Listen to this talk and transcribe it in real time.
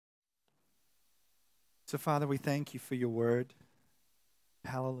So, Father, we thank you for your word.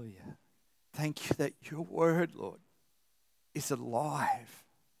 Hallelujah. Thank you that your word, Lord, is alive,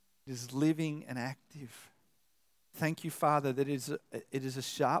 it is living and active. Thank you, Father, that it is a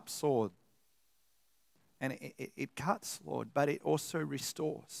sharp sword, and it cuts, Lord, but it also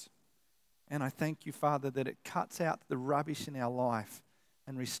restores. And I thank you, Father, that it cuts out the rubbish in our life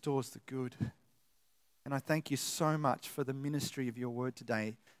and restores the good. And I thank you so much for the ministry of your word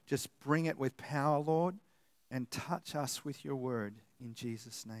today. Just bring it with power, Lord, and touch us with your word in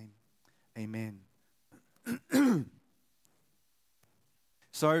Jesus' name. Amen.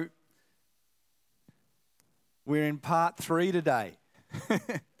 So, we're in part 3 today.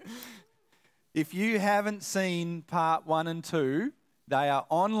 If you haven't seen part 1 and 2, they are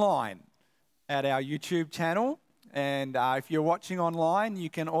online at our YouTube channel. And if you're watching online,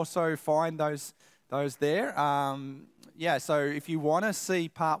 you can also find those there. So if you want to see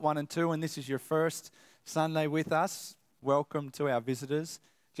part 1 and 2, and this is your first Sunday with us, welcome to our visitors.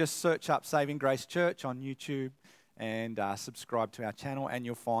 Just search up Saving Grace Church on YouTube and subscribe to our channel, and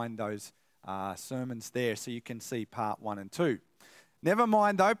you'll find those sermons there so you can see part 1 and 2. Never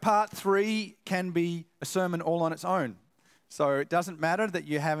mind though, part 3 can be a sermon all on its own. So it doesn't matter that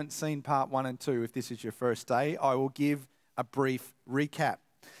you haven't seen part 1 and 2 if this is your first day. I will give a brief recap.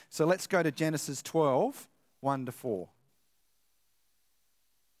 So let's go to Genesis 12, 1 to 4.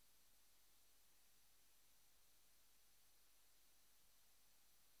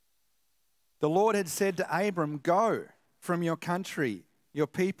 The Lord had said to Abram, "Go from your country, your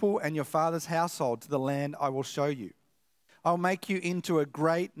people, and your father's household to the land I will show you. I'll make you into a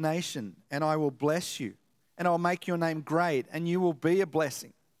great nation, and I will bless you, and I'll make your name great, and you will be a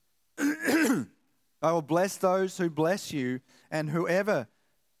blessing. I will bless those who bless you, and whoever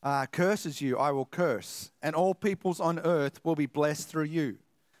curses you, I will curse, and all peoples on earth will be blessed through you."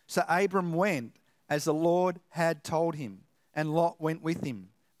 So Abram went as the Lord had told him, and Lot went with him.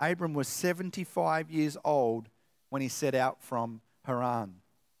 Abram was 75 years old when he set out from Haran.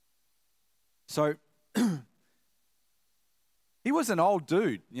 So he was an old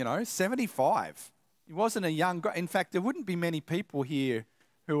dude, 75. He wasn't a young guy. In fact, there wouldn't be many people here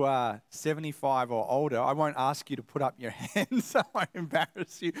who are 75 or older. I won't ask you to put up your hands, so I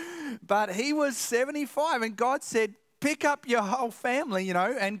embarrass you. But he was 75, and God said, pick up your whole family,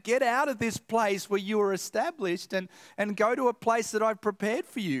 and get out of this place where you were established and go to a place that I've prepared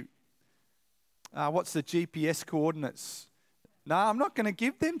for you. What's the GPS coordinates? No, I'm not going to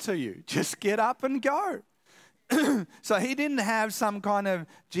give them to you. Just get up and go. So he didn't have some kind of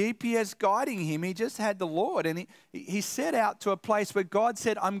GPS guiding him. He just had the Lord. And he set out to a place where God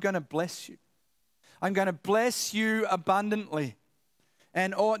said, I'm going to bless you. I'm going to bless you abundantly.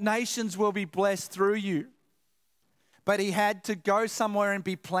 And all nations will be blessed through you. But he had to go somewhere and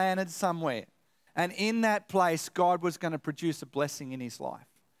be planted somewhere. And in that place, God was going to produce a blessing in his life.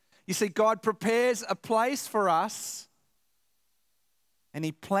 You see, God prepares a place for us, and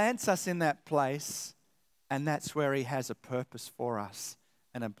he plants us in that place, and that's where he has a purpose for us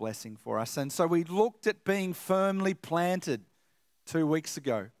and a blessing for us. And so we looked at being firmly planted 2 weeks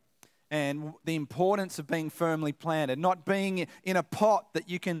ago, and the importance of being firmly planted, not being in a pot that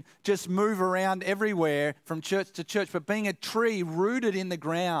you can just move around everywhere from church to church, but being a tree rooted in the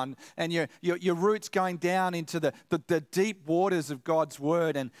ground and your roots going down into the deep waters of God's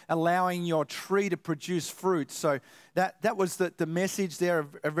word and allowing your tree to produce fruit. So that was the message there,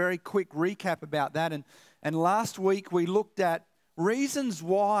 a very quick recap about that. And last week we looked at reasons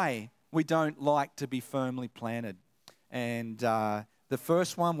why we don't like to be firmly planted. And the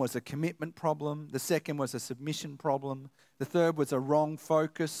first one was a commitment problem. The second was a submission problem. The third was a wrong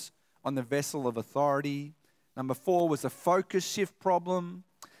focus on the vessel of authority. Number 4 was a focus shift problem.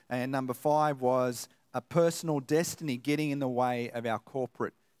 And number 5 was a personal destiny getting in the way of our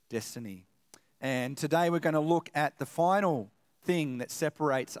corporate destiny. And today we're going to look at the final thing that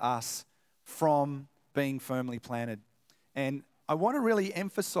separates us from being firmly planted. And I want to really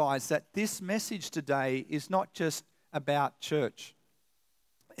emphasize that this message today is not just about church.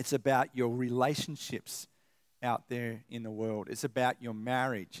 It's about your relationships out there in the world. It's about your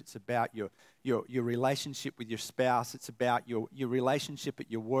marriage. It's about your relationship with your spouse. It's about your relationship at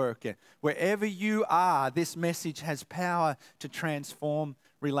your work. Wherever you are, this message has power to transform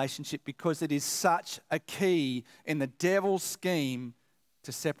relationship because it is such a key in the devil's scheme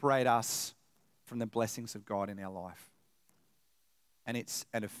to separate us from the blessings of God in our life. And it's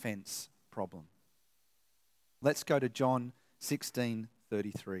an offense problem. Let's go to John 16:33.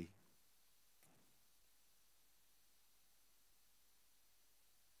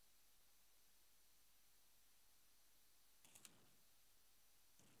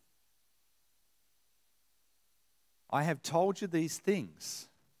 I have told you these things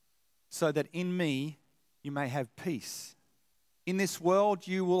so that in me you may have peace. In this world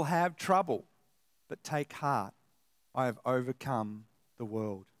you will have trouble, but take heart. I have overcome the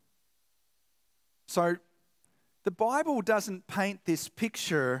world. So the Bible doesn't paint this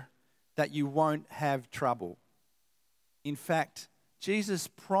picture that you won't have trouble. In fact, Jesus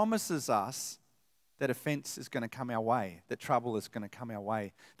promises us that offense is going to come our way, that trouble is going to come our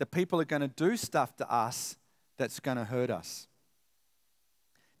way, that people are going to do stuff to us that's going to hurt us.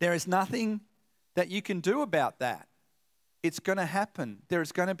 There is nothing that you can do about that. It's going to happen.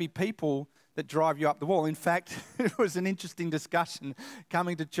 There's going to be people that drive you up the wall. In fact, it was an interesting discussion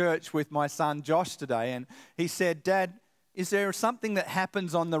coming to church with my son Josh today, and he said, "Dad, is there something that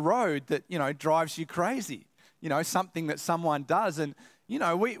happens on the road that, drives you crazy? Something that someone does?" And,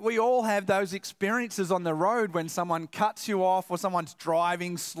 we all have those experiences on the road when someone cuts you off or someone's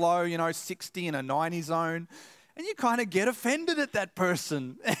driving slow, 60 in a 90 zone. And you kind of get offended at that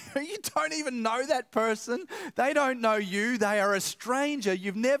person. You don't even know that person. They don't know you. They are a stranger.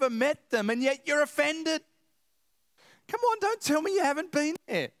 You've never met them, and yet you're offended. Come on, don't tell me you haven't been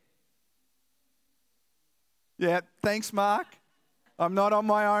there. Yeah, thanks, Mark. I'm not on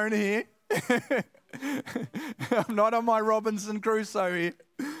my own here. I'm not on my Robinson Crusoe here.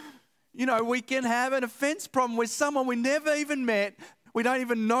 We can have an offense problem with someone we never even met. We don't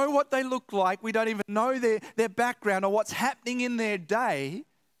even know what they look like. We don't even know their background or what's happening in their day,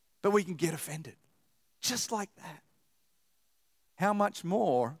 but we can get offended just like that. How much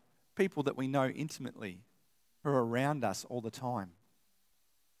more people that we know intimately who are around us all the time,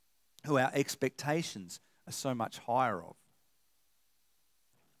 who our expectations are so much higher of.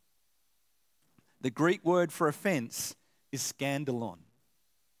 The Greek word for offense is scandalon.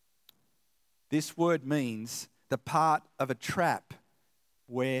 This word means the part of a trap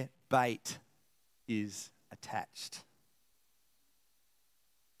where bait is attached.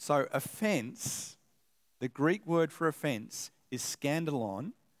 So offense, the Greek word for offense is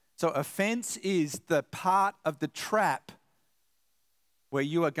scandalon. So offense is the part of the trap where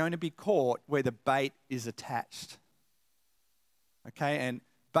you are going to be caught where the bait is attached. Okay, and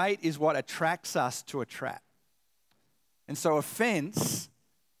bait is what attracts us to a trap. And so offense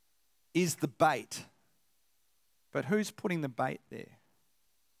is the bait. But who's putting the bait there?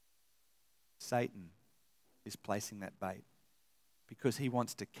 Satan is placing that bait because he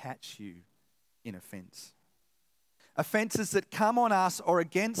wants to catch you in offense. Offenses that come on us or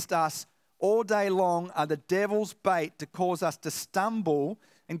against us all day long are the devil's bait to cause us to stumble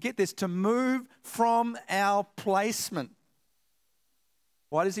and, get this, to move from our placement.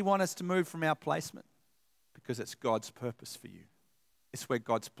 Why does he want us to move from our placement? Because it's God's purpose for you. It's where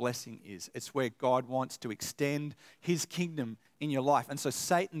God's blessing is. It's where God wants to extend his kingdom in your life. And so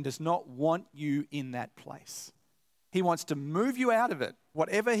Satan does not want you in that place. He wants to move you out of it,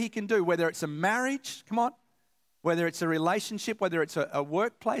 whatever he can do, whether it's a marriage, come on, whether it's a relationship, whether it's a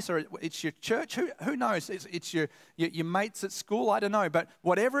workplace or it's your church, who knows? It's your mates at school, I don't know. But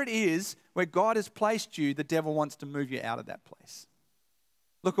whatever it is, where God has placed you, the devil wants to move you out of that place.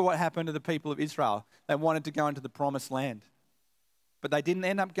 Look at what happened to the people of Israel. They wanted to go into the promised land, but they didn't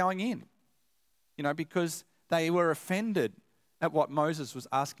end up going in, because they were offended at what Moses was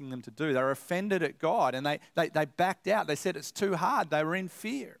asking them to do. They were offended at God, and they backed out. They said it's too hard. They were in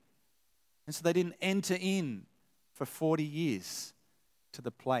fear. And so they didn't enter in for 40 years to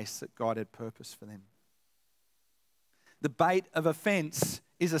the place that God had purposed for them. The bait of offense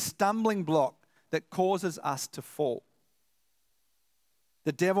is a stumbling block that causes us to fall.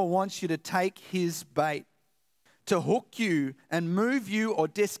 The devil wants you to take his bait, to hook you and move you or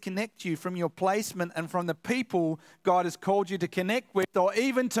disconnect you from your placement and from the people God has called you to connect with or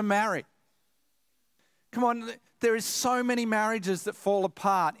even to marry. Come on, there is so many marriages that fall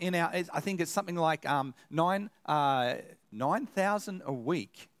apart in I think it's something like 9,000 a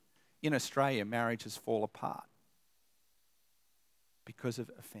week in Australia, marriages fall apart because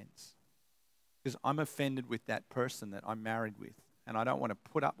of offense. Because I'm offended with that person that I'm married with, and I don't want to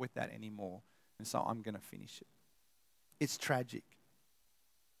put up with that anymore, and so I'm going to finish it. It's tragic.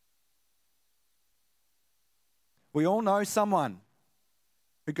 We all know someone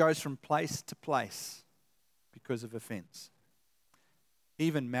who goes from place to place because of offense.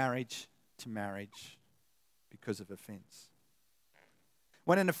 Even marriage to marriage because of offense.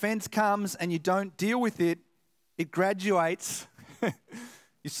 When an offense comes and you don't deal with it, it graduates.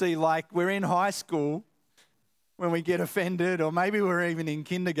 You see, like we're in high school when we get offended, or maybe we're even in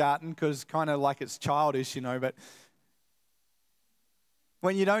kindergarten because kind of like it's childish, but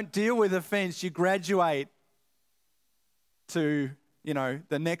when you don't deal with offense, you graduate to,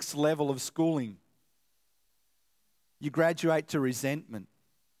 the next level of schooling. you graduate to resentment.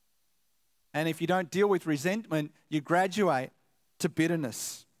 And if you don't deal with resentment, you graduate to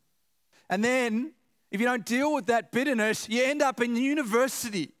bitterness. And then, if you don't deal with that bitterness, you end up in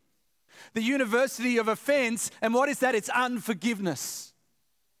university. The university of offense. And what is that? It's unforgiveness.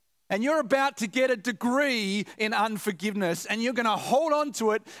 And you're about to get a degree in unforgiveness, and you're going to hold on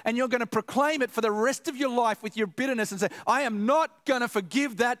to it, and you're going to proclaim it for the rest of your life with your bitterness and say, I am not going to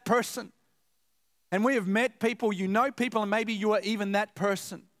forgive that person. And we have met people, you know people, and maybe you are even that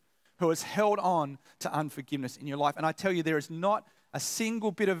person who has held on to unforgiveness in your life. And I tell you, there is not a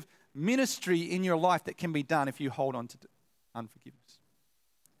single bit of ministry in your life that can be done if you hold on to unforgiveness.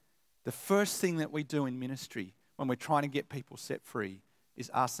 The first thing that we do in ministry when we're trying to get people set free is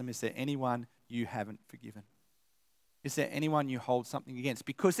ask them, is there anyone you haven't forgiven? Is there anyone you hold something against?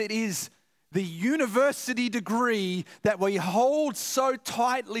 Because it is the university degree that we hold so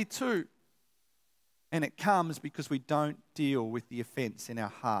tightly to. And it comes because we don't deal with the offense in our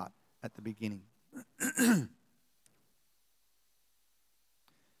heart at the beginning.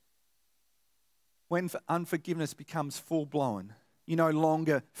 When unforgiveness becomes full-blown, you no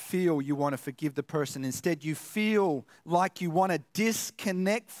longer feel you want to forgive the person. Instead, you feel like you want to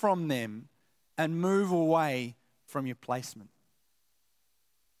disconnect from them and move away from your placement.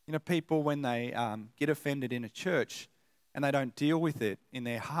 You know, people, when they get offended in a church and they don't deal with it in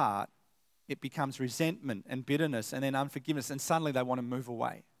their heart, it becomes resentment and bitterness and then unforgiveness, and suddenly they want to move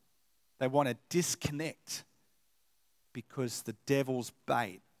away. They want to disconnect because the devil's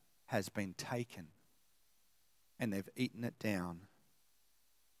bait has been taken and they've eaten it down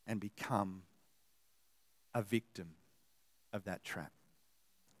and become a victim of that trap.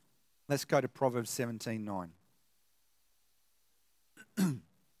 Let's go to Proverbs 17:9.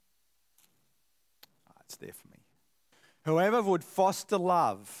 It's there for me. Whoever would foster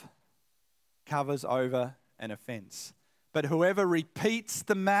love covers over an offense, but whoever repeats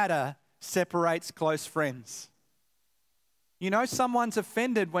the matter separates close friends. You know, someone's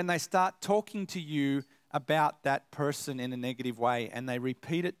offended when they start talking to you about that person in a negative way and they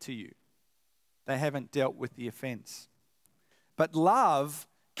repeat it to you. They haven't dealt with the offense. But love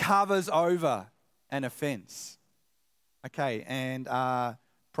covers over an offense. Okay, and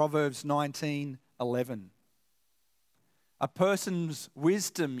Proverbs 19:11. A person's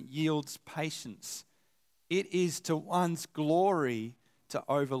wisdom yields patience. It is to one's glory to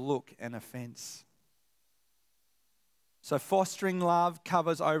overlook an offense. So fostering love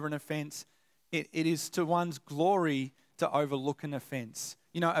covers over an offense. It is to one's glory to overlook an offense.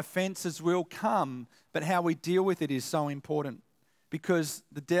 You know, offenses will come, but how we deal with it is so important because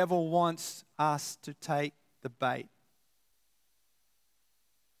the devil wants us to take the bait.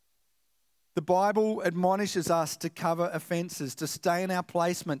 The Bible admonishes us to cover offenses, to stay in our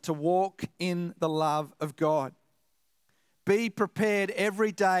placement, to walk in the love of God. Be prepared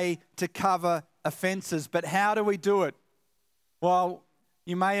every day to cover offenses. But how do we do it? Well,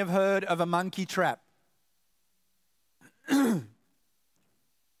 you may have heard of a monkey trap.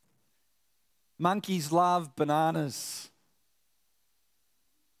 Monkeys love bananas.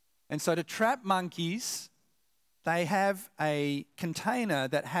 And so to trap monkeys, they have a container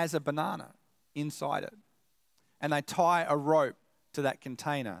that has a banana inside it. And they tie a rope to that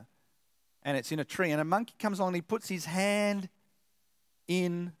container. And it's in a tree. And a monkey comes along and he puts his hand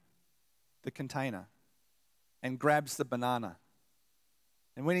in the container and grabs the banana.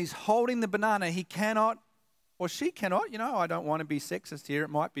 And when he's holding the banana, he cannot, or she cannot, you know, I don't want to be sexist here. It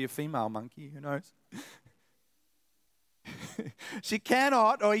might be a female monkey, who knows? She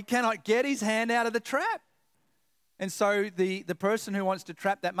cannot, or he cannot get his hand out of the trap. And so the person who wants to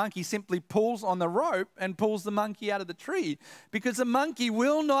trap that monkey simply pulls on the rope and pulls the monkey out of the tree because the monkey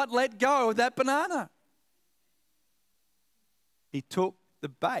will not let go of that banana. He took the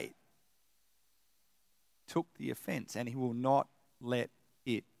bait, took the offense, and he will not let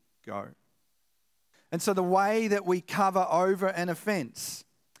it go. And so the way that we cover over an offense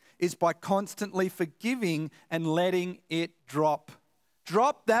is by constantly forgiving and letting it drop.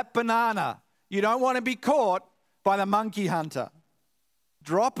 Drop that banana. You don't want to be caught by the monkey hunter.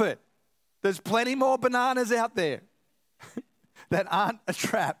 Drop it. There's plenty more bananas out there that aren't a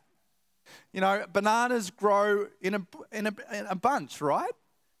trap. You know, bananas grow in a bunch, right?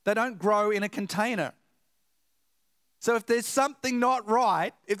 They don't grow in a container. So if there's something not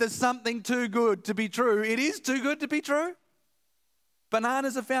right, if there's something too good to be true, it is too good to be true.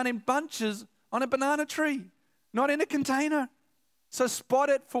 Bananas are found in bunches on a banana tree, not in a container. So spot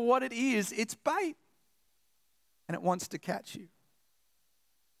it for what it is. It's bait. And it wants to catch you.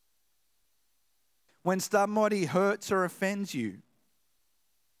 When somebody hurts or offends you,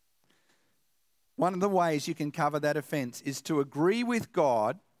 One of the ways you can cover that offense is to agree with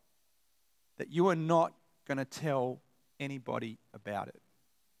God that you are not going to tell anybody about it.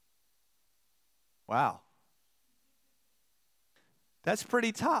 Wow. That's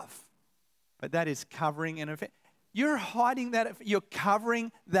pretty tough. But that is covering an offense. You're hiding that, you're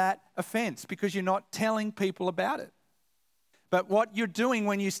covering that offense because you're not telling people about it. But what you're doing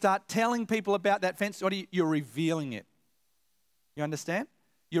when you start telling people about that offense, you're revealing it. You understand?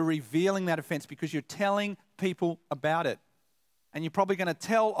 You're revealing that offense because you're telling people about it. And you're probably going to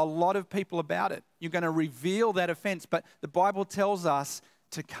tell a lot of people about it. You're going to reveal that offense, but the Bible tells us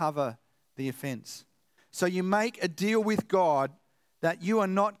to cover the offense. So you make a deal with God that you are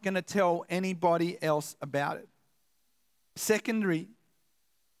not going to tell anybody else about it. Secondary,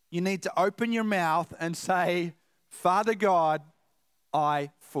 you need to open your mouth and say, Father God,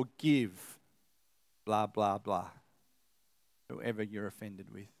 I forgive, blah, blah, blah, whoever you're offended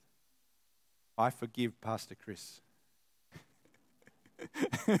with. I forgive Pastor Chris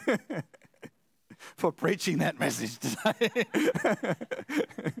for preaching that message today.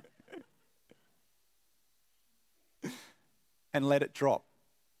 And let it drop.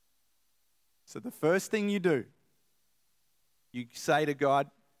 So the first thing you do, you say to God,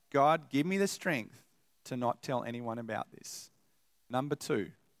 God, give me the strength to not tell anyone about this. Number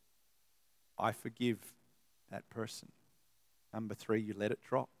 2, I forgive that person. Number 3, you let it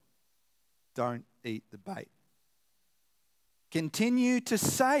drop. Don't eat the bait. Continue to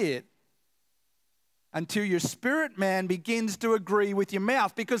say it until your spirit man begins to agree with your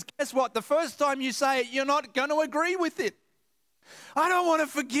mouth. Because guess what? The first time you say it, you're not going to agree with it. I don't want to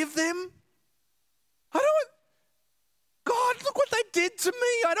forgive them. God, look what they did to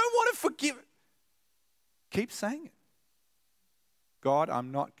me. I don't want to forgive. Keep saying it. God,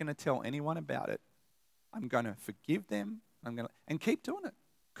 I'm not going to tell anyone about it. I'm going to forgive them. And keep doing it.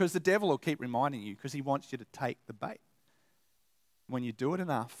 Because the devil will keep reminding you because he wants you to take the bait. When you do it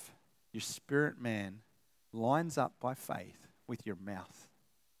enough, your spirit man lines up by faith with your mouth.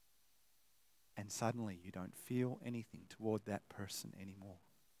 And suddenly you don't feel anything toward that person anymore.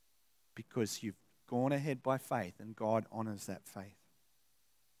 Because you've gone ahead by faith and God honors that faith.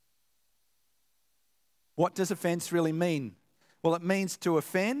 What does offense really mean? Well, it means to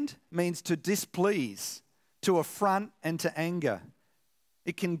offend, means to displease, to affront and to anger.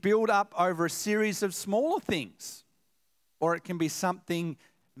 It can build up over a series of smaller things, or it can be something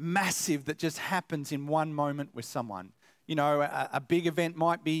massive that just happens in one moment with someone. You know, a big event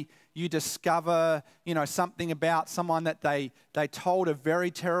might be you discover, something about someone that they told a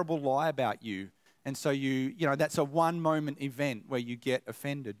very terrible lie about you. And so that's a one moment event where you get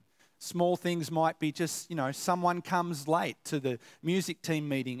offended. Small things might be just, someone comes late to the music team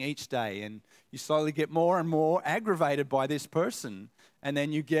meeting each day and you slowly get more and more aggravated by this person and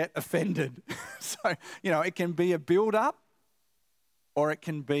then you get offended. So, it can be a build up or it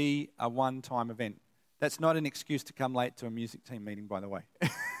can be a one-time event. That's not an excuse to come late to a music team meeting, by the way.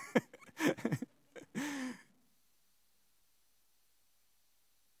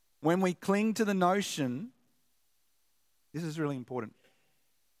 When we cling to the notion, this is really important.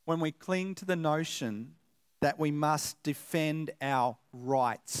 When we cling to the notion that we must defend our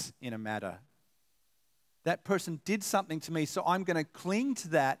rights in a matter. That person did something to me, so I'm going to cling to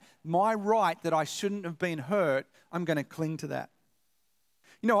that. My right that I shouldn't have been hurt, I'm going to cling to that.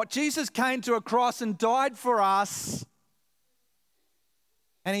 You know what? Jesus came to a cross and died for us.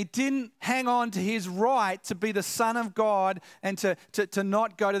 And he didn't hang on to his right to be the Son of God and to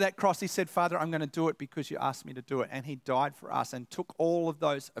not go to that cross. He said, Father, I'm going to do it because you asked me to do it. And he died for us and took all of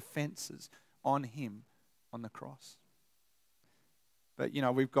those offenses on him on the cross. But,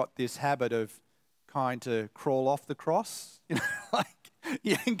 we've got this habit of kind to crawl off the cross. Like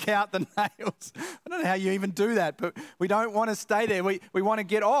yank out the nails. I don't know how you even do that, but we don't want to stay there. We want to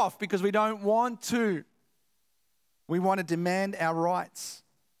get off because we don't want to. We want to demand our rights.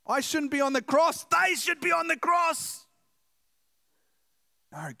 I shouldn't be on the cross. They should be on the cross.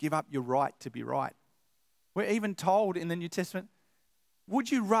 No, give up your right to be right. We're even told in the New Testament,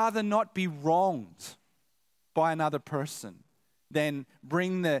 would you rather not be wronged by another person than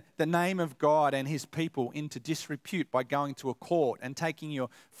bring the name of God and his people into disrepute by going to a court and taking your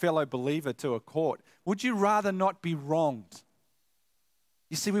fellow believer to a court? Would you rather not be wronged?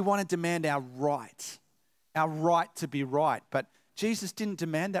 You see, we want to demand our right to be right. But Jesus didn't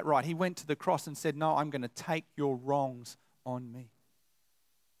demand that right. He went to the cross and said, no, I'm going to take your wrongs on me.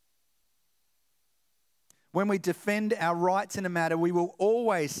 When we defend our rights in a matter, we will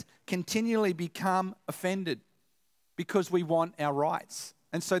always continually become offended because we want our rights.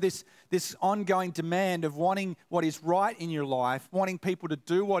 And so this ongoing demand of wanting what is right in your life, wanting people to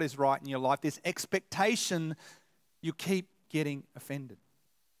do what is right in your life, this expectation, you keep getting offended.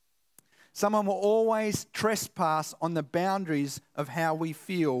 Someone will always trespass on the boundaries of how we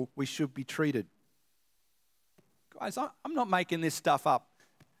feel we should be treated. Guys, I'm not making this stuff up.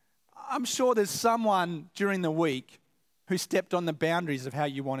 I'm sure there's someone during the week who stepped on the boundaries of how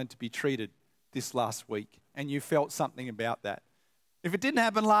you wanted to be treated this last week, and you felt something about that. If it didn't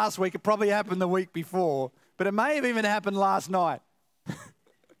happen last week, it probably happened the week before, but it may have even happened last night.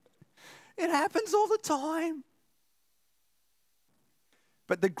 It happens all the time.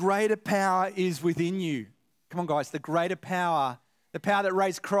 But the greater power is within you. Come on, guys, the greater power, the power that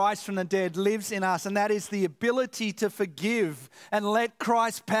raised Christ from the dead lives in us, and that is the ability to forgive and let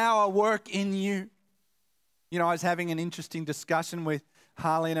Christ's power work in you. You know, I was having an interesting discussion with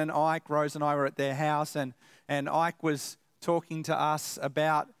Harleen and Ike. Rose and I were at their house, and Ike was talking to us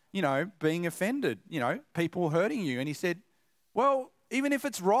about, you know, being offended, you know, people hurting you. And he said, well, even if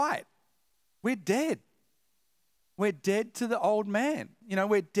it's right, we're dead. We're dead to the old man. You know,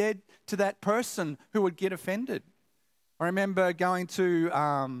 we're dead to that person who would get offended. I remember going to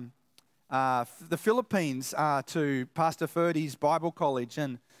the Philippines to Pastor Ferdy's Bible College,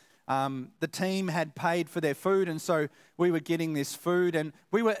 and the team had paid for their food, and so we were getting this food, and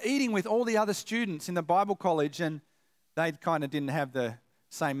we were eating with all the other students in the Bible College, and they kind of didn't have the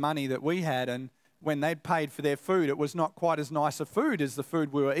same money that we had, and when they'd paid for their food, it was not quite as nice a food as the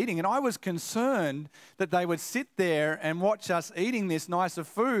food we were eating. And I was concerned that they would sit there and watch us eating this nicer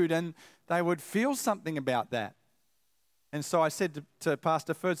food, and they would feel something about that. And so I said to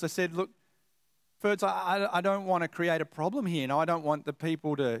Pastor Ferds, I said, look, Ferds, I don't want to create a problem here. And I don't want the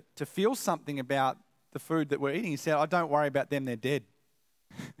people to feel something about the food that we're eating. He said, oh, don't worry about them, they're dead.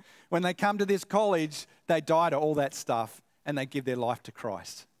 When they come to this college, they die to all that stuff and they give their life to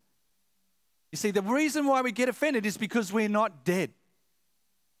Christ. You see, the reason why we get offended is because we're not dead.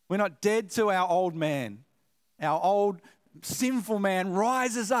 We're not dead to our old man. Our old sinful man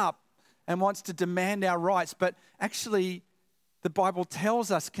rises up and wants to demand our rights. But actually, the Bible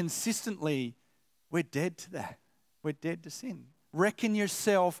tells us consistently, we're dead to that. We're dead to sin. Reckon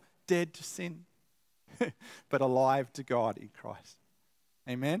yourself dead to sin, but alive to God in Christ.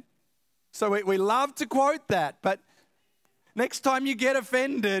 Amen? So we love to quote that, but next time you get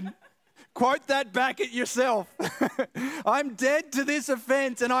offended, quote that back at yourself. I'm dead to this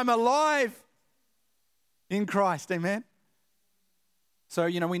offense and I'm alive in Christ. Amen? So,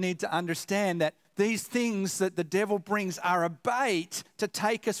 you know, we need to understand that these things that the devil brings are a bait to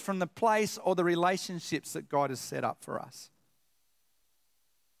take us from the place or the relationships that God has set up for us.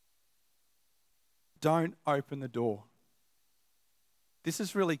 Don't open the door. This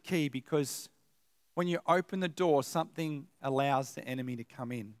is really key because when you open the door, something allows the enemy to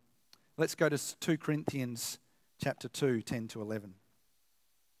come in. Let's go to 2 Corinthians chapter 2, 10 to 11.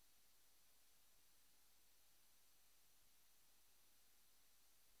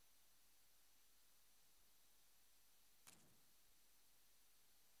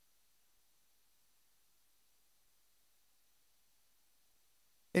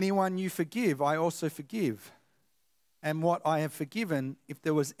 Anyone you forgive, I also forgive. And what I have forgiven, if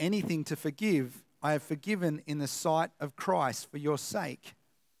there was anything to forgive, I have forgiven in the sight of Christ for your sake,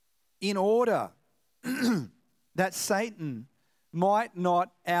 in order that Satan might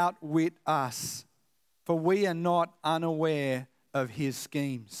not outwit us, for we are not unaware of his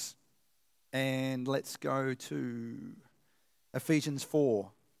schemes. And let's go to Ephesians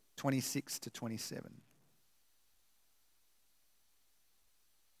 4, 26 to 27.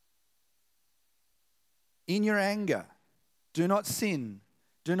 In your anger, do not sin.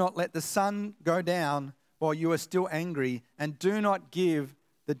 Do not let the sun go down while you are still angry, and do not give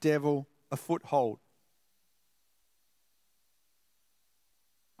the devil a foothold.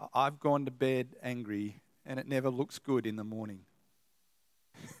 I've gone to bed angry, and it never looks good in the morning.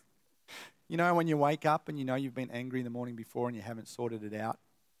 You know, when you wake up and you know you've been angry the morning before and you haven't sorted it out,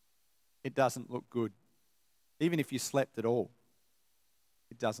 it doesn't look good. Even if you slept at all,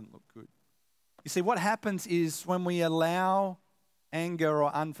 it doesn't look good. You see, what happens is when we allow anger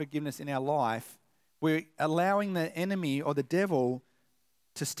or unforgiveness in our life, we're allowing the enemy or the devil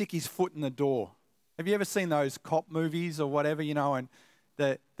to stick his foot in the door. Have you ever seen those cop movies or whatever, you know, and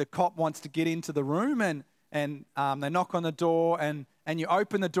the cop wants to get into the room and they knock on the door and you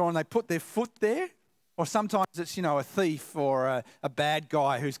open the door and they put their foot there? Or sometimes it's, you know, a thief or a bad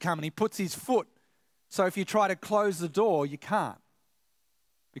guy who's come and he puts his foot. So if you try to close the door, you can't,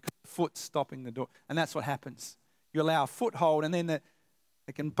 because the foot's stopping the door. And that's what happens. You allow a foothold, and then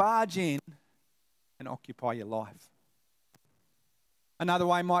they can barge in and occupy your life. Another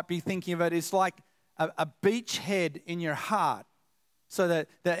way might be thinking of it is like a beachhead in your heart. So that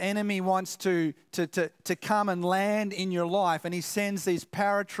the enemy wants to come and land in your life, and he sends these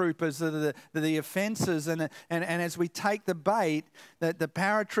paratroopers that are the offences, and as we take the bait, that the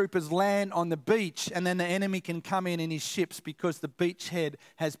paratroopers land on the beach, and then the enemy can come in his ships because the beachhead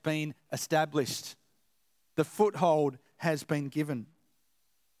has been established. The foothold has been given.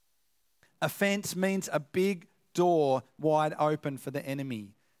 Offence means a big door wide open for the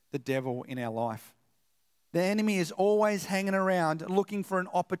enemy, the devil in our life. The enemy is always hanging around looking for an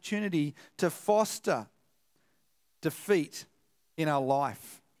opportunity to foster defeat in our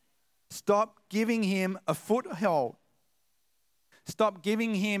life. Stop giving him a foothold. Stop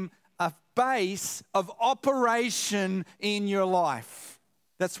giving him a base of operation in your life.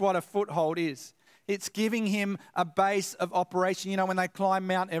 That's what a foothold is. It's giving him a base of operation. You know, when they climb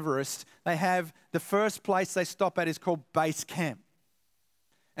Mount Everest, they have the first place they stop at is called base camp.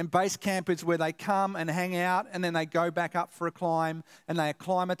 And base camp is where they come and hang out, and then they go back up for a climb, and they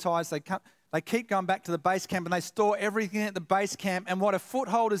acclimatise. They keep going back to the base camp, and they store everything at the base camp. And what a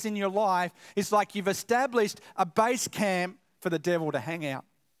foothold is in your life is like you've established a base camp for the devil to hang out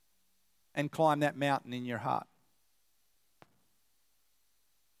and climb that mountain in your heart.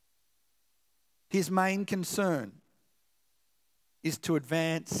 His main concern is to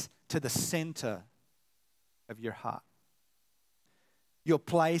advance to the centre of your heart. Your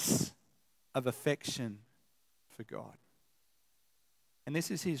place of affection for God. And this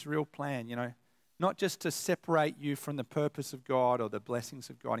is his real plan, you know, not just to separate you from the purpose of God or the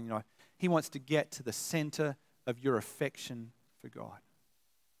blessings of God. You know, he wants to get to the center of your affection for God.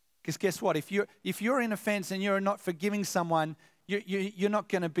 Because guess what? If you're in offense and you're not forgiving someone, you're not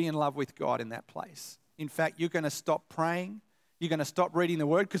going to be in love with God in that place. In fact, you're going to stop praying. You're going to stop reading the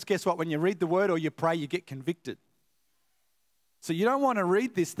Word. Because guess what? When you read the Word or you pray, you get convicted. So you don't want to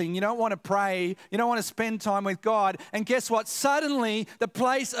read this thing. You don't want to pray. You don't want to spend time with God. And guess what? Suddenly, the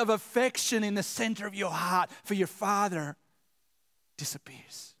place of affection in the center of your heart for your Father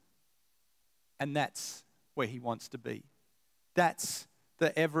disappears. And that's where he wants to be. That's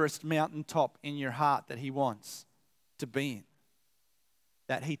the Everest mountaintop in your heart that he wants to be in.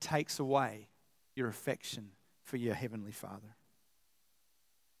 That he takes away your affection for your Heavenly Father.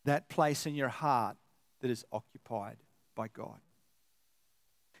 That place in your heart that is occupied by God.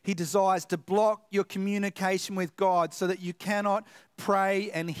 He desires to block your communication with God so that you cannot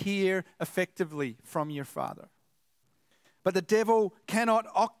pray and hear effectively from your Father. But the devil cannot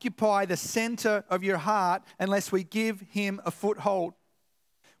occupy the center of your heart unless we give him a foothold.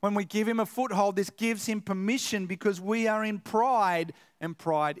 When we give him a foothold, this gives him permission because we are in pride, and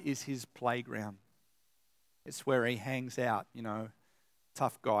pride is his playground. It's where he hangs out, you know.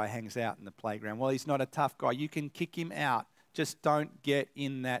 Tough guy hangs out in the playground. Well, he's not a tough guy. You can kick him out. Just don't get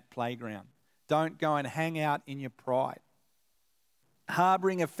in that playground. Don't go and hang out in your pride.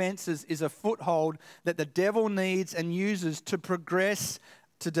 Harboring offenses is a foothold that the devil needs and uses to progress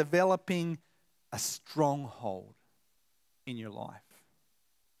to developing a stronghold in your life.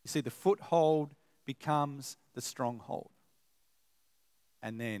 You see, the foothold becomes the stronghold.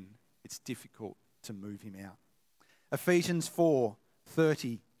 And then it's difficult to move him out. Ephesians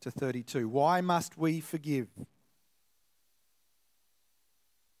 4:30-32. Why must we forgive?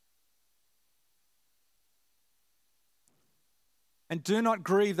 And do not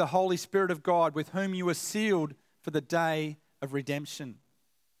grieve the Holy Spirit of God, with whom you were sealed for the day of redemption.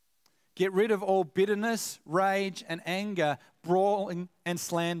 Get rid of all bitterness, rage, and anger, brawling and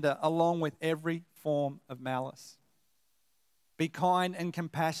slander, along with every form of malice. Be kind and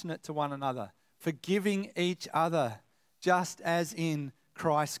compassionate to one another, forgiving each other, just as in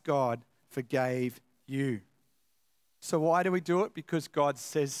Christ God forgave you. So why do we do it? Because God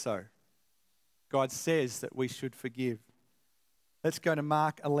says so. God says that we should forgive. Let's go to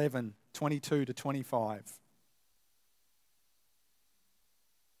Mark 11:22-25.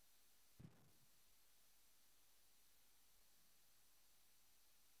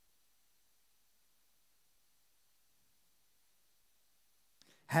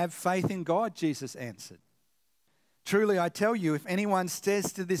 Have faith in God, Jesus answered. Truly, I tell you, if anyone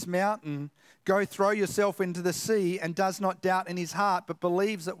says to this mountain, go throw yourself into the sea, and does not doubt in his heart, but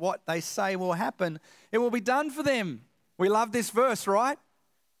believes that what they say will happen, it will be done for them. We love this verse, right?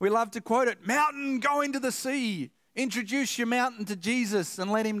 We love to quote it. Mountain, go into the sea. Introduce your mountain to Jesus and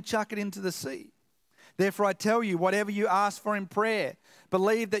let him chuck it into the sea. Therefore, I tell you, whatever you ask for in prayer,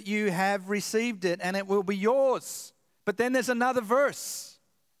 believe that you have received it and it will be yours. But then there's another verse.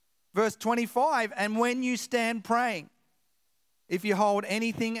 Verse 25, and when you stand praying, if you hold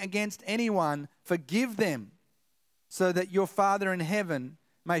anything against anyone, forgive them, so that your Father in heaven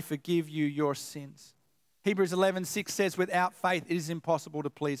may forgive you your sins. Hebrews 11:6 says, without faith it is impossible to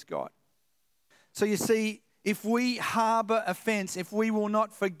please God. So you see, if we harbor offense, if we will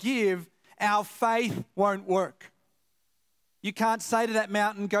not forgive, our faith won't work. You can't say to that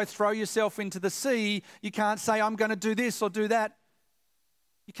mountain, go throw yourself into the sea. You can't say, I'm going to do this or do that.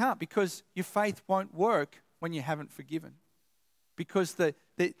 You can't, because your faith won't work when you haven't forgiven. Because the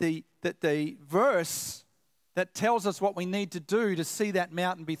verse that tells us what we need to do to see that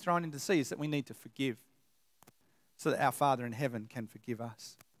mountain be thrown into the sea is that we need to forgive, so that our Father in heaven can forgive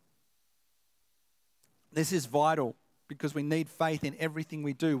us. This is vital because we need faith in everything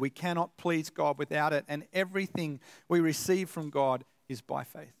we do. We cannot please God without it, and everything we receive from God is by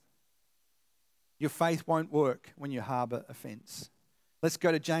faith. Your faith won't work when you harbor offense. Let's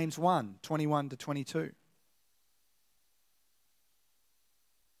go to James 1:21-22.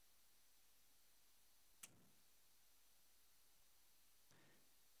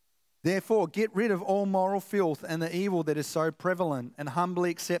 Therefore, get rid of all moral filth and the evil that is so prevalent, and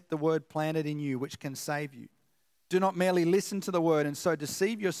humbly accept the word planted in you, which can save you. Do not merely listen to the word and so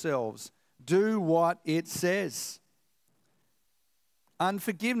deceive yourselves. Do what it says.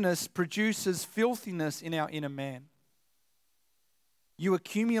 Unforgiveness produces filthiness in our inner man. You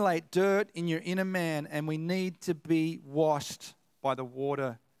accumulate dirt in your inner man, and we need to be washed by the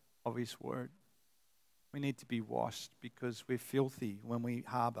water of His word. We need to be washed because we're filthy when we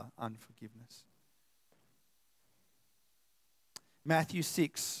harbor unforgiveness. Matthew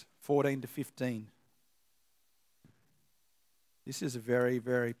 6:14-15. This is a very,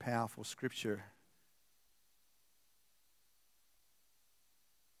 very powerful scripture.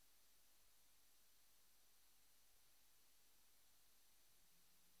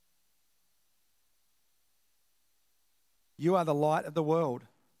 You are the light of the world.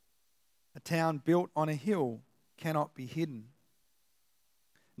 A town built on a hill cannot be hidden.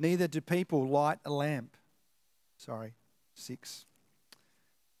 Neither do people light a lamp.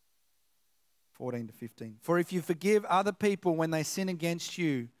 6:14-15. For if you forgive other people when they sin against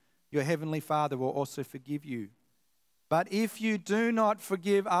you, your heavenly Father will also forgive you. But if you do not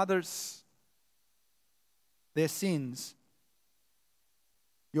forgive others their sins,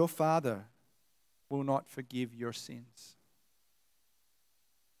 your Father will not forgive your sins.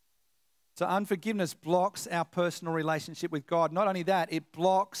 So unforgiveness blocks our personal relationship with God. Not only that, it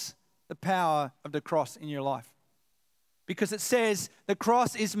blocks the power of the cross in your life. Because it says the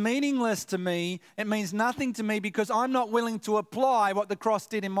cross is meaningless to me. It means nothing to me because I'm not willing to apply what the cross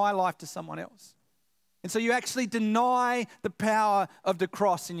did in my life to someone else. And so you actually deny the power of the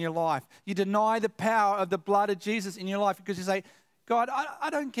cross in your life. You deny the power of the blood of Jesus in your life because you say, God,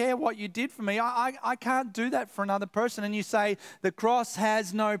 I don't care what you did for me. I can't do that for another person. And you say, the cross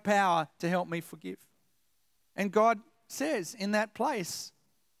has no power to help me forgive. And God says in that place,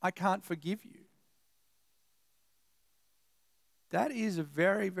 I can't forgive you. That is a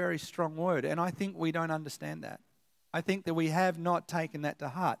very, very strong word. And I think we don't understand that. I think that we have not taken that to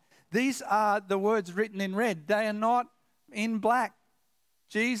heart. These are the words written in red. They are not in black.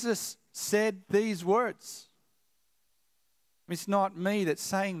 Jesus said these words. It's not me that's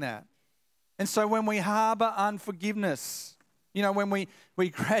saying that. And so when we harbor unforgiveness, when we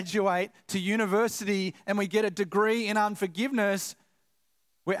graduate to university and we get a degree in unforgiveness,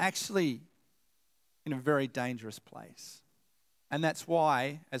 we're actually in a very dangerous place. And that's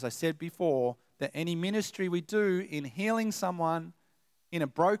why, as I said before, that any ministry we do in healing someone in a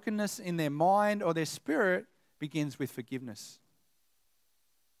brokenness in their mind or their spirit begins with forgiveness.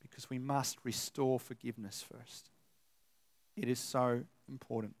 Because we must restore forgiveness first. It is so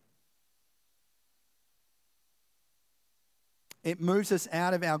important. It moves us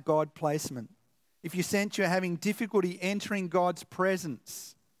out of our God placement. If you sense you're having difficulty entering God's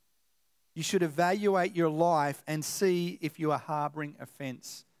presence, you should evaluate your life and see if you are harboring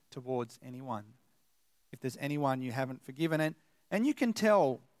offense towards anyone. If there's anyone you haven't forgiven. And you can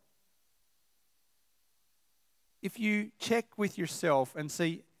tell if you check with yourself and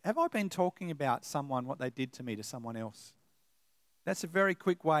see, have I been talking about someone, what they did to me, to someone else? That's a very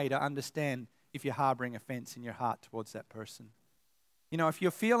quick way to understand if you're harboring offense in your heart towards that person. If you're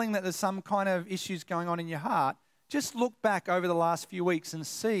feeling that there's some kind of issues going on in your heart, just look back over the last few weeks and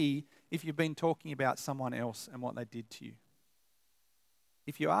see if you've been talking about someone else and what they did to you.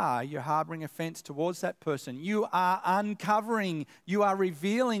 If you are, you're harboring offense towards that person. You are uncovering, you are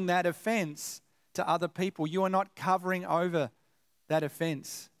revealing that offense to other people. You are not covering over that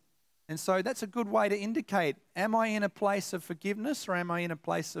offense. And so that's a good way to indicate, am I in a place of forgiveness or am I in a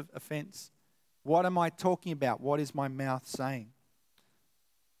place of offense? What am I talking about? What is my mouth saying?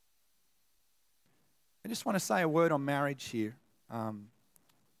 I just want to say a word on marriage here,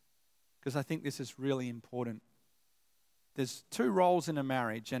 because I think this is really important. There's two roles in a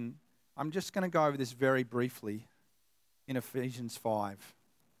marriage, and I'm just going to go over this very briefly in Ephesians 5.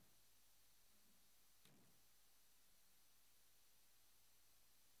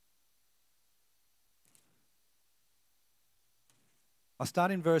 I'll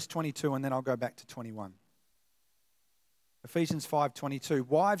start in verse 22 and then I'll go back to 21. Ephesians 5:22.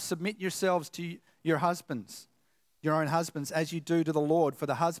 Wives, submit yourselves to your husbands, your own husbands, as you do to the Lord. For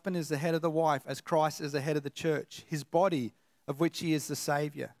the husband is the head of the wife, as Christ is the head of the church, his body, of which he is the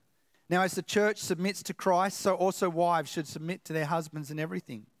Saviour. Now, as the church submits to Christ, so also wives should submit to their husbands in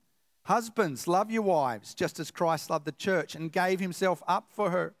everything. Husbands, love your wives, just as Christ loved the church and gave himself up for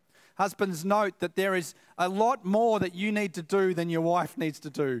her. Husbands, note that there is a lot more that you need to do than your wife needs to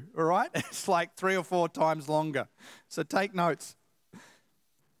do, all right? It's like 3 or 4 times longer. So take notes.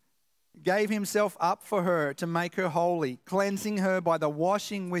 Gave himself up for her to make her holy, cleansing her by the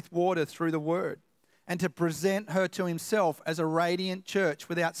washing with water through the word, and to present her to himself as a radiant church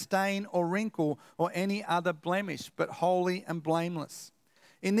without stain or wrinkle or any other blemish, but holy and blameless.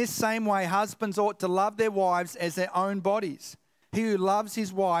 In this same way, husbands ought to love their wives as their own bodies. He who loves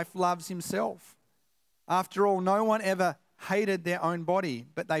his wife loves himself. After all, no one ever hated their own body,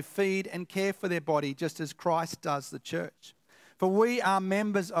 but they feed and care for their body just as Christ does the church. For we are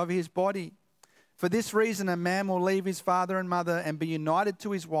members of his body. For this reason, a man will leave his father and mother and be united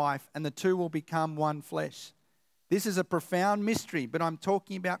to his wife, and the two will become one flesh. This is a profound mystery, but I'm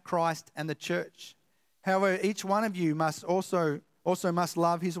talking about Christ and the church. However, each one of you must also must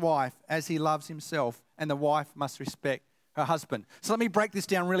love his wife as he loves himself, and the wife must respect her husband. So let me break this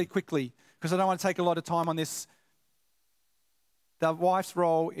down really quickly because I don't want to take a lot of time on this. The wife's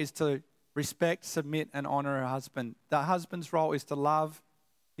role is to respect, submit, and honor her husband. The husband's role is to love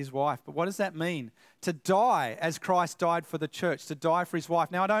his wife. But what does that mean? To die as Christ died for the church, to die for his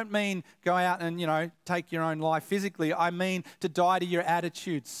wife. Now, I don't mean go out and, take your own life physically. I mean to die to your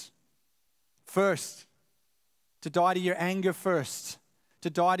attitudes first, to die to your anger first, to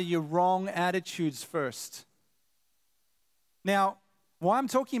die to your wrong attitudes first. Now, why I'm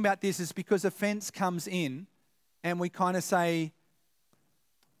talking about this is because offense comes in and we kind of say,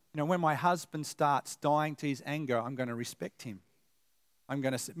 when my husband starts dying to his anger, I'm going to respect him. I'm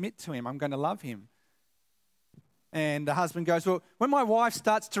going to submit to him. I'm going to love him. And the husband goes, well, when my wife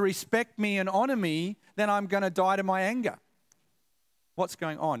starts to respect me and honor me, then I'm going to die to my anger. What's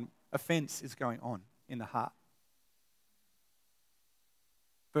going on? Offense is going on in the heart.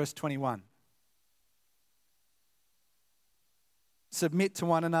 Verse 21. Submit to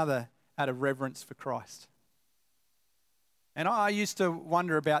one another out of reverence for Christ. And I used to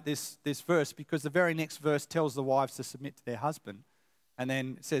wonder about this verse because the very next verse tells the wives to submit to their husband and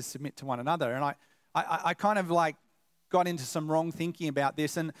then it says submit to one another. And I kind of got into some wrong thinking about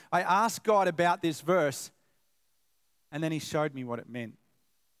this, and I asked God about this verse and then he showed me what it meant.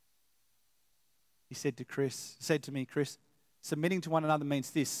 He said to me, Chris, submitting to one another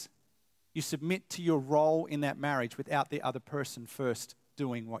means this. You submit to your role in that marriage without the other person first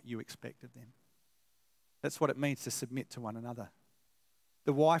doing what you expect of them. That's what it means to submit to one another.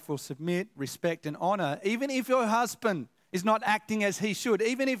 The wife will submit, respect, and honor, even if your husband is not acting as he should,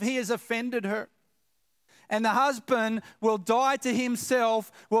 even if he has offended her. And the husband will die to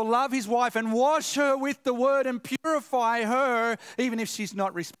himself, will love his wife and wash her with the word and purify her, even if she's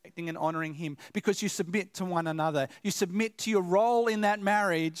not respecting and honoring him, because you submit to one another. You submit to your role in that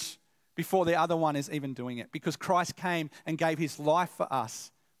marriage before the other one is even doing it, because Christ came and gave his life for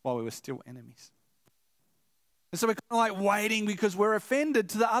us while we were still enemies. And so we're kind of waiting because we're offended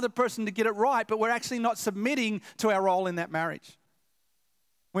to the other person to get it right, but we're actually not submitting to our role in that marriage.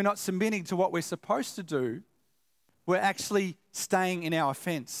 We're not submitting to what we're supposed to do. We're actually staying in our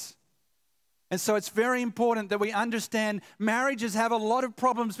offense. And so it's very important that we understand marriages have a lot of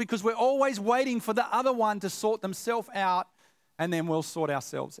problems because we're always waiting for the other one to sort themselves out and then we'll sort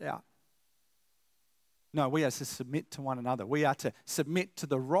ourselves out. No, we are to submit to one another. We are to submit to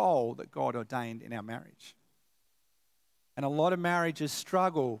the role that God ordained in our marriage. And a lot of marriages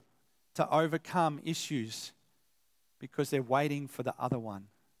struggle to overcome issues because they're waiting for the other one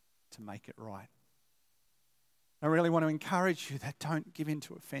to make it right. I really want to encourage you that don't give in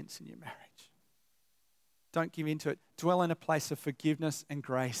to offense in your marriage. Don't give in to it. Dwell in a place of forgiveness and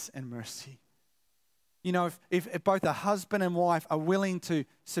grace and mercy. If both a husband and wife are willing to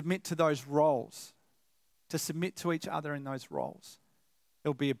submit to those roles, to submit to each other in those roles,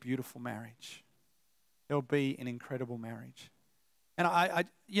 it'll be a beautiful marriage. It'll be an incredible marriage. And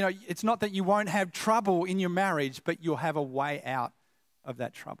it's not that you won't have trouble in your marriage, but you'll have a way out of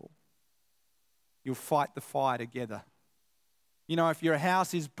that trouble. you'll fight the fire together. You know, if your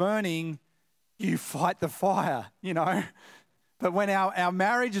house is burning, you fight the fire, you know. But when our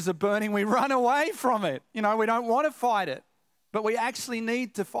marriages are burning, we run away from it. You know, we don't want to fight it, but we actually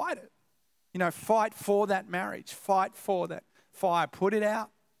need to fight it. You know, fight for that marriage. Fight for that fire. Put it out.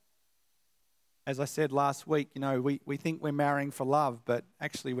 As I said last week, you know, we think we're marrying for love, but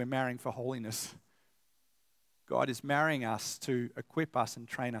actually we're marrying for holiness. God is marrying us to equip us and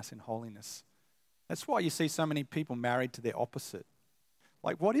train us in holiness. That's why you see so many people married to their opposite.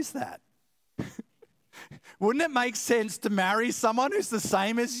 Like, what is that? Wouldn't it make sense to marry someone who's the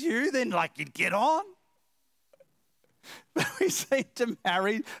same as you? Then, like, you'd get on. But we seem to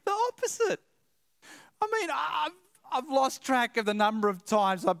marry the opposite. I mean, I've lost track of the number of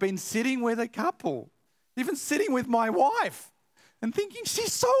times I've been sitting with a couple, even sitting with my wife, and thinking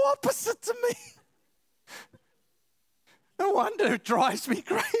she's so opposite to me. No wonder it drives me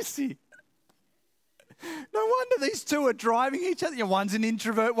crazy. No wonder these two are driving each other. You know, one's an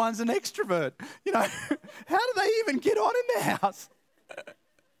introvert, one's an extrovert. You know, how do they even get on in their house?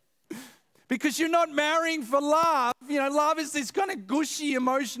 Because you're not marrying for love. You know, love is this kind of gushy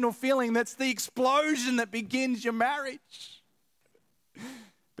emotional feeling that's the explosion that begins your marriage.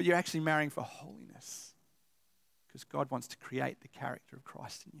 But you're actually marrying for holiness because God wants to create the character of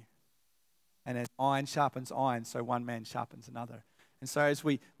Christ in you. And as iron sharpens iron, so one man sharpens another. And so as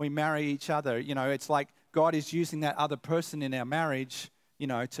we marry each other, you know, it's like God is using that other person in our marriage, you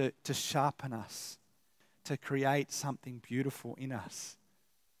know, to sharpen us, to create something beautiful in us.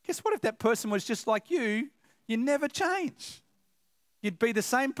 Guess what? If that person was just like you never change. You'd be the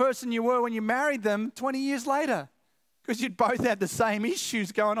same person you were when you married them 20 years later because you'd both have the same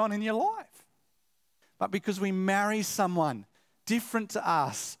issues going on in your life. But because we marry someone different to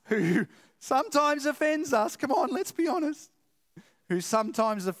us who sometimes offends us, come on, let's be honest, who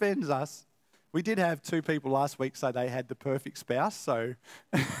sometimes offends us. We did have 2 people last week say they had the perfect spouse, so.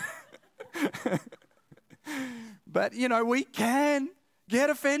 But, you know, we can get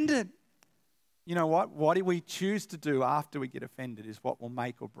offended. You know what? What do we choose to do after we get offended is what will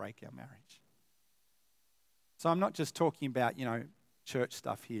make or break our marriage. So I'm not just talking about, you know, church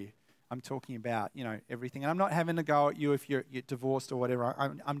stuff here. I'm talking about, you know, everything. And I'm not having to go at you if you're divorced or whatever.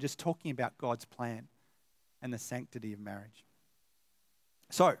 I'm just talking about God's plan and the sanctity of marriage.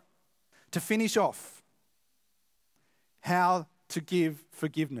 So, to finish off, how to give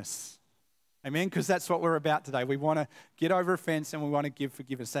forgiveness. Amen? Because that's what we're about today. We want to get over offense and we want to give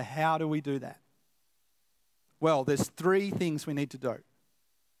forgiveness. So how do we do that? Well, there's 3 things we need to do.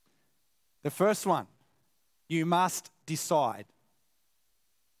 The first one, you must decide.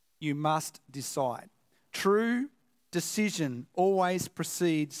 You must decide. True decision always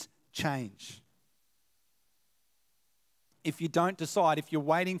precedes change. If you don't decide, if you're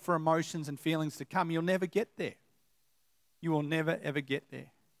waiting for emotions and feelings to come, you'll never get there. You will never, ever get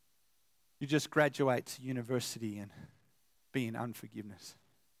there. You just graduate to university and be in unforgiveness.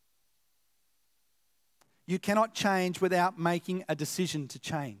 You cannot change without making a decision to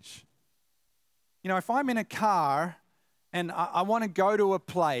change. You know, if I'm in a car and I want to go to a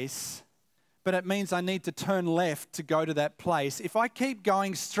place, but it means I need to turn left to go to that place, if I keep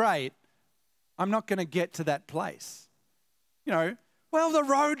going straight, I'm not going to get to that place. You know, well, the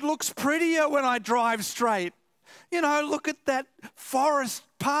road looks prettier when I drive straight. You know, look at that forest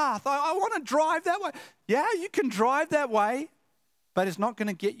path. I want to drive that way. Yeah, you can drive that way, but it's not going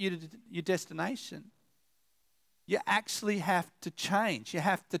to get you to your destination. You actually have to change. You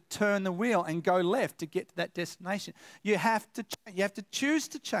have to turn the wheel and go left to get to that destination. You have to choose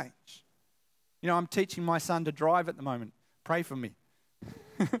to change. You know, I'm teaching my son to drive at the moment. Pray for me.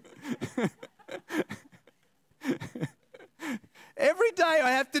 Every day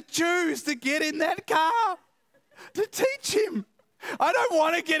I have to choose to get in that car to teach him. I don't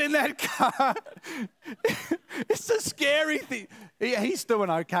want to get in that car. It's a scary thing. He's doing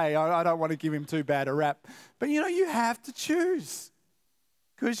okay. I don't want to give him too bad a rap. But, you know, you have to choose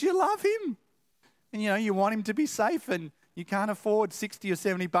because you love him. And, you know, you want him to be safe and you can't afford 60 or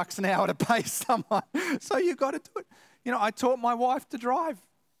 70 bucks an hour to pay someone. So you've got to do it. You know, I taught my wife to drive.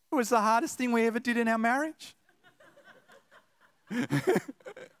 It was the hardest thing we ever did in our marriage.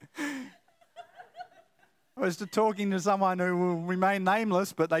 I was talking to someone who will remain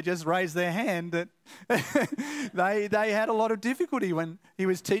nameless, but they just raised their hand that they had a lot of difficulty when he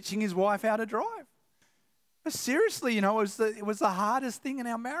was teaching his wife how to drive. But seriously, you know, it was the hardest thing in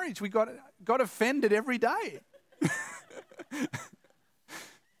our marriage. We got offended every day.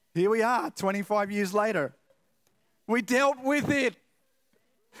 Here we are, 25 years later. We dealt with it.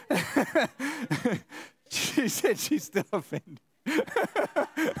 She said she's still offended.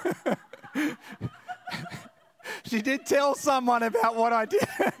 She did tell someone about what I did.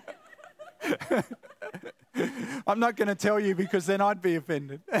 I'm not going to tell you because then I'd be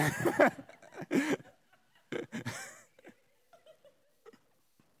offended.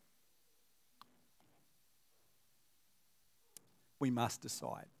 We must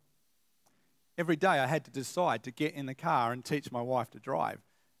decide. Every day I had to decide to get in the car and teach my wife to drive.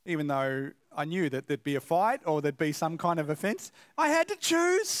 Even though I knew that there'd be a fight or there'd be some kind of offence, I had to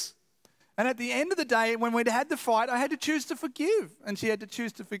choose. And at the end of the day, when we'd had the fight, I had to choose to forgive. And she had to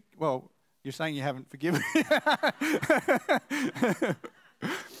choose to forgive. Well, you're saying you haven't forgiven.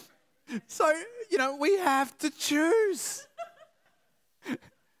 So, we have to choose.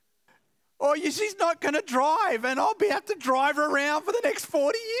 Or she's not going to drive and I'll have to drive her around for the next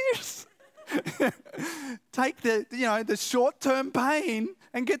 40 years. Take the short-term pain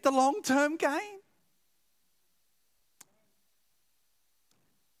and get the long-term gain.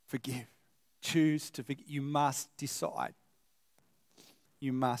 Forgive. Choose to forgive. You must decide.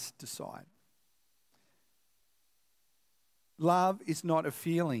 You must decide. Love is not a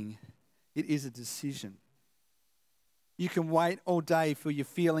feeling. It is a decision. You can wait all day for your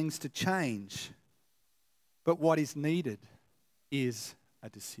feelings to change, but what is needed is a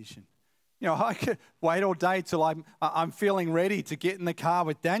decision. I could wait all day till I'm feeling ready to get in the car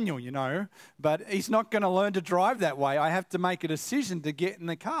with Daniel, but he's not going to learn to drive that way. I have to make a decision to get in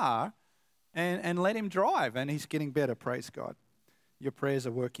the car and let him drive, and he's getting better, praise God. Your prayers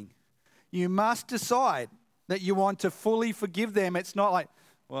are working. You must decide that you want to fully forgive them. It's not like,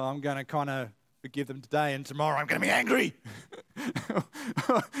 well, I'm going to kind of forgive them today and tomorrow I'm going to be angry.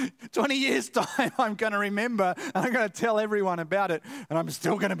 20 years' time I'm going to remember and I'm going to tell everyone about it and I'm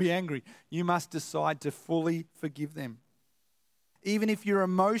still going to be angry. You must decide to fully forgive them. Even if your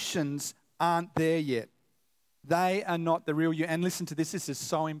emotions aren't there yet, they are not the real you. And listen to this is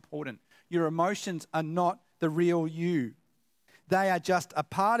so important. Your emotions are not the real you. They are just a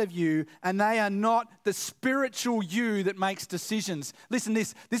part of you, and they are not the spiritual you that makes decisions. Listen,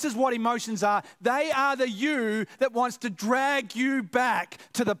 this is what emotions are. They are the you that wants to drag you back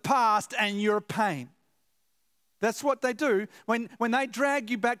to the past and your pain. That's what they do. When they drag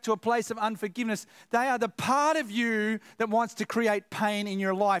you back to a place of unforgiveness, they are the part of you that wants to create pain in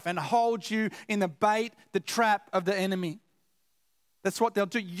your life and hold you in the bait, the trap of the enemy. That's what they'll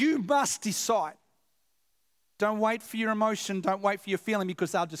do. You must decide. Don't wait for your emotion. Don't wait for your feeling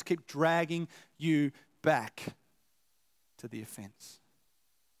because they'll just keep dragging you back to the offense.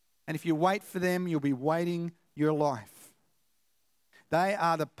 And if you wait for them, you'll be waiting your life. They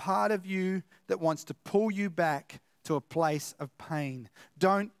are the part of you that wants to pull you back to a place of pain.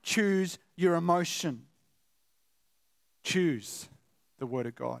 Don't choose your emotion. Choose the Word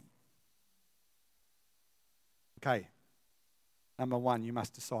of God. Okay. Number one, you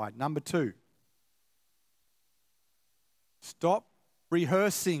must decide. Number two, stop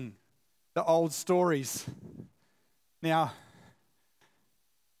rehearsing the old stories. Now,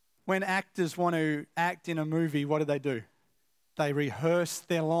 when actors want to act in a movie, what do? They rehearse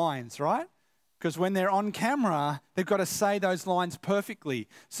their lines, right? Because when they're on camera, they've got to say those lines perfectly.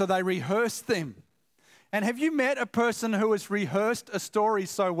 So they rehearse them. And have you met a person who has rehearsed a story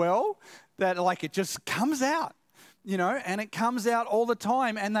so well that it just comes out? And it comes out all the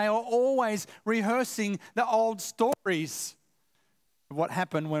time, and they are always rehearsing the old stories. What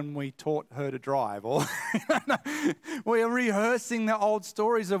happened when we taught her to drive, or we are rehearsing the old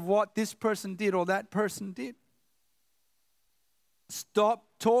stories of what this person did or that person did. Stop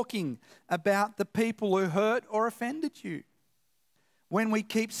talking about the people who hurt or offended you. When we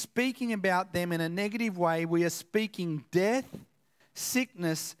keep speaking about them in a negative way, we are speaking death,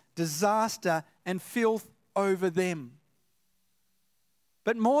 sickness, disaster, and filth over them.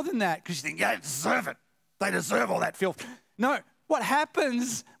 But more than that, because you think, yeah, they deserve it. They deserve all that filth. No, what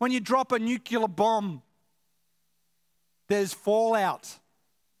happens when you drop a nuclear bomb? There's fallout.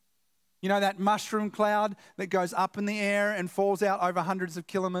 You know that mushroom cloud that goes up in the air and falls out over hundreds of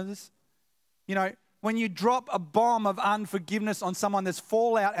kilometers? When you drop a bomb of unforgiveness on someone, there's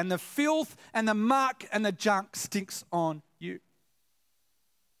fallout and the filth and the muck and the junk stinks on you.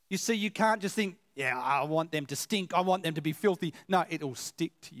 You see, you can't just think, yeah, I want them to stink. I want them to be filthy. No, it will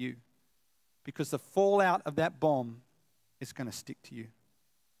stick to you because the fallout of that bomb is going to stick to you.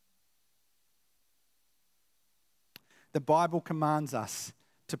 The Bible commands us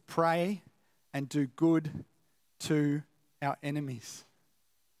to pray and do good to our enemies.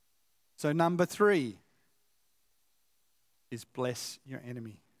 So number 3 is bless your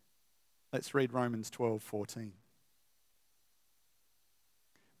enemy. Let's read Romans 12:14.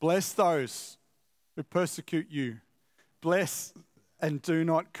 Bless those who persecute you. Bless and do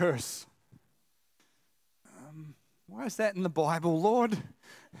not curse. Why is that in the Bible, Lord?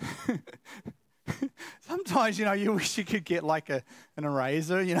 Sometimes, you wish you could get like an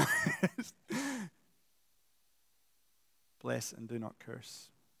eraser, Bless and do not curse.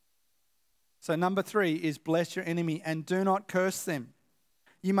 So number 3 is bless your enemy and do not curse them.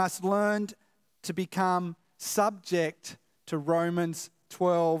 You must learn to become subject to Romans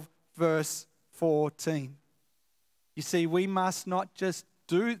 12, verse 14. You see, we must not just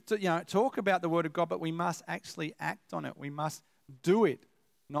talk about the Word of God, but we must actually act on it. We must do it,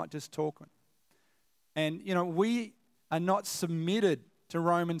 not just talk it. And, we are not submitted to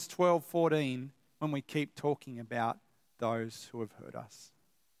Romans 12:14 when we keep talking about those who have hurt us.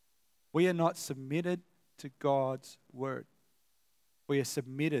 We are not submitted to God's Word. We are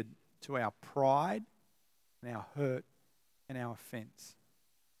submitted to our pride and our hurt and our offense.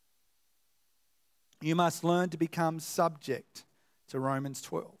 You must learn to become subject to Romans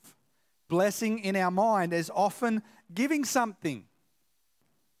 12. Blessing in our mind is often giving something.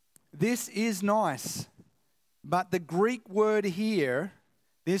 This is nice, but the Greek word here,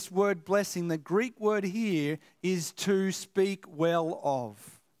 this word blessing, the Greek word here is to speak well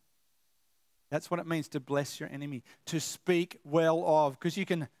of. That's what it means to bless your enemy, to speak well of. Because you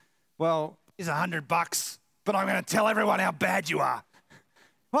can, here's $100, but I'm going to tell everyone how bad you are.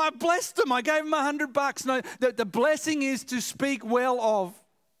 Well, I blessed them. I gave them $100. No, the blessing is to speak well of.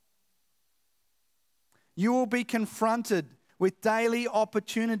 You will be confronted with daily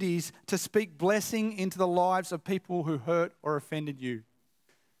opportunities to speak blessing into the lives of people who hurt or offended you.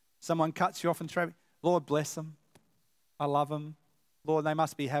 Someone cuts you off in traffic. Lord, bless them. I love them. Lord, they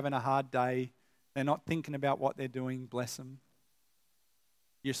must be having a hard day. They're not thinking about what they're doing. Bless them.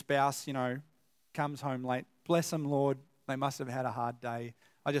 Your spouse, comes home late. Bless them, Lord. They must have had a hard day.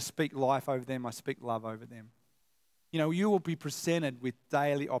 I just speak life over them. I speak love over them. You will be presented with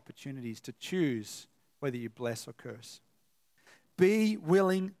daily opportunities to choose whether you bless or curse. Be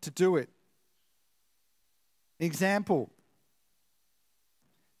willing to do it. Example,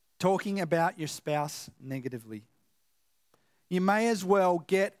 talking about your spouse negatively. You may as well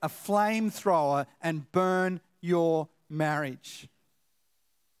get a flamethrower and burn your marriage.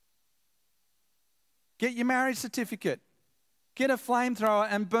 Get your marriage certificate. Get a flamethrower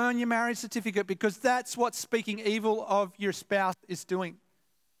and burn your marriage certificate, because that's what speaking evil of your spouse is doing.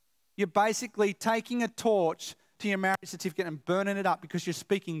 You're basically taking a torch to your marriage certificate and burning it up because you're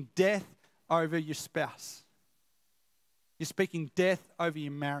speaking death over your spouse. You're speaking death over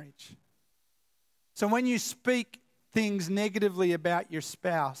your marriage. So when you speak things negatively about your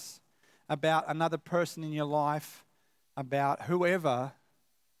spouse, about another person in your life, about whoever,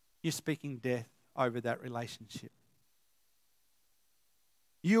 you're speaking death over that relationship.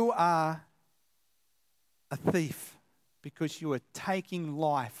 You are a thief because you are taking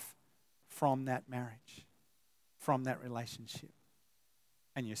life from that marriage, from that relationship,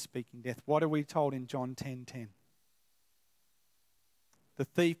 and you're speaking death. What are we told in John 10:10? The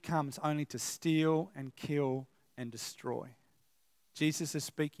thief comes only to steal and kill and destroy. Jesus is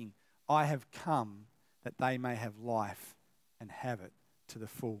speaking, I have come that they may have life and have it to the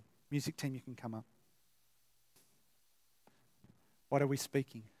full. Music team, you can come up. What are we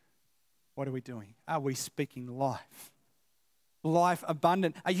speaking? What are we doing? Are we speaking life? Life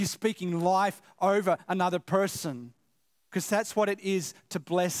abundant. Are you speaking life over another person? Because that's what it is to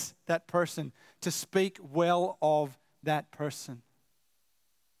bless that person, to speak well of that person.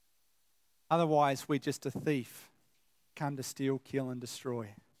 Otherwise, we're just a thief, come to steal, kill, and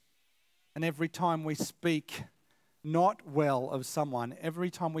destroy. And every time we speak not well of someone,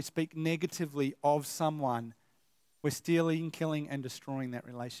 every time we speak negatively of someone, we're stealing, killing, and destroying that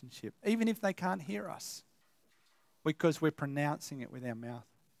relationship, even if they can't hear us, because we're pronouncing it with our mouth.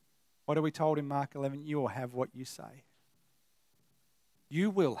 What are we told in Mark 11? You will have what you say.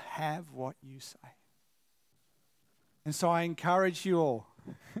 You will have what you say. And so I encourage you all,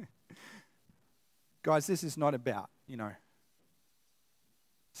 guys, this is not about,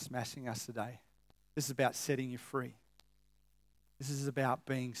 smashing us today. This is about setting you free. This is about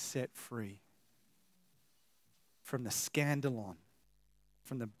being set free from the scandalon,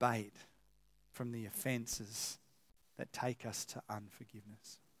 from the bait, from the offenses that take us to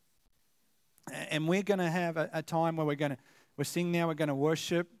unforgiveness. And we're going to have a time where we're singing now, we're going to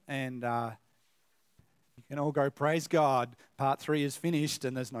worship, and you can all go, praise God, part 3 is finished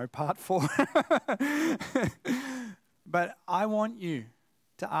and there's no part 4. But I want you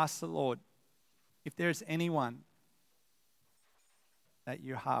to ask the Lord, if there's anyone that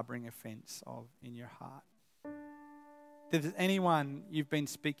you're harboring offense of in your heart, if there's anyone you've been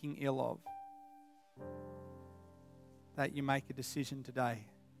speaking ill of, that you make a decision today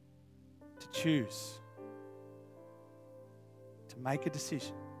to choose to make a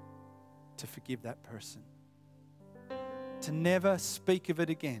decision to forgive that person, to never speak of it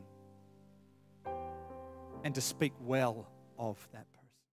again, and to speak well of that person.